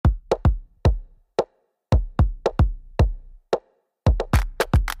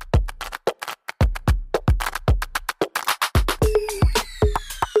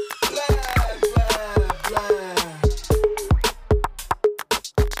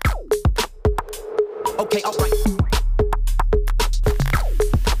Okay, alright.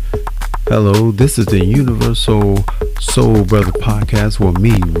 Hello, this is the Universal Soul Brother Podcast where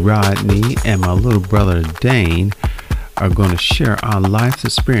me, Rodney, and my little brother Dane are going to share our life's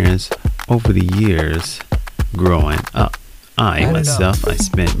experience over the years growing up. I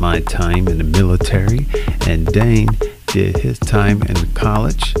spent my time in the military, and Dane did his time in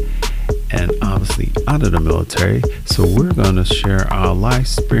college and obviously out of the military. So we're going to share our life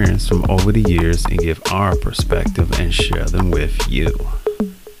experience from over the years and give our perspective and share them with you.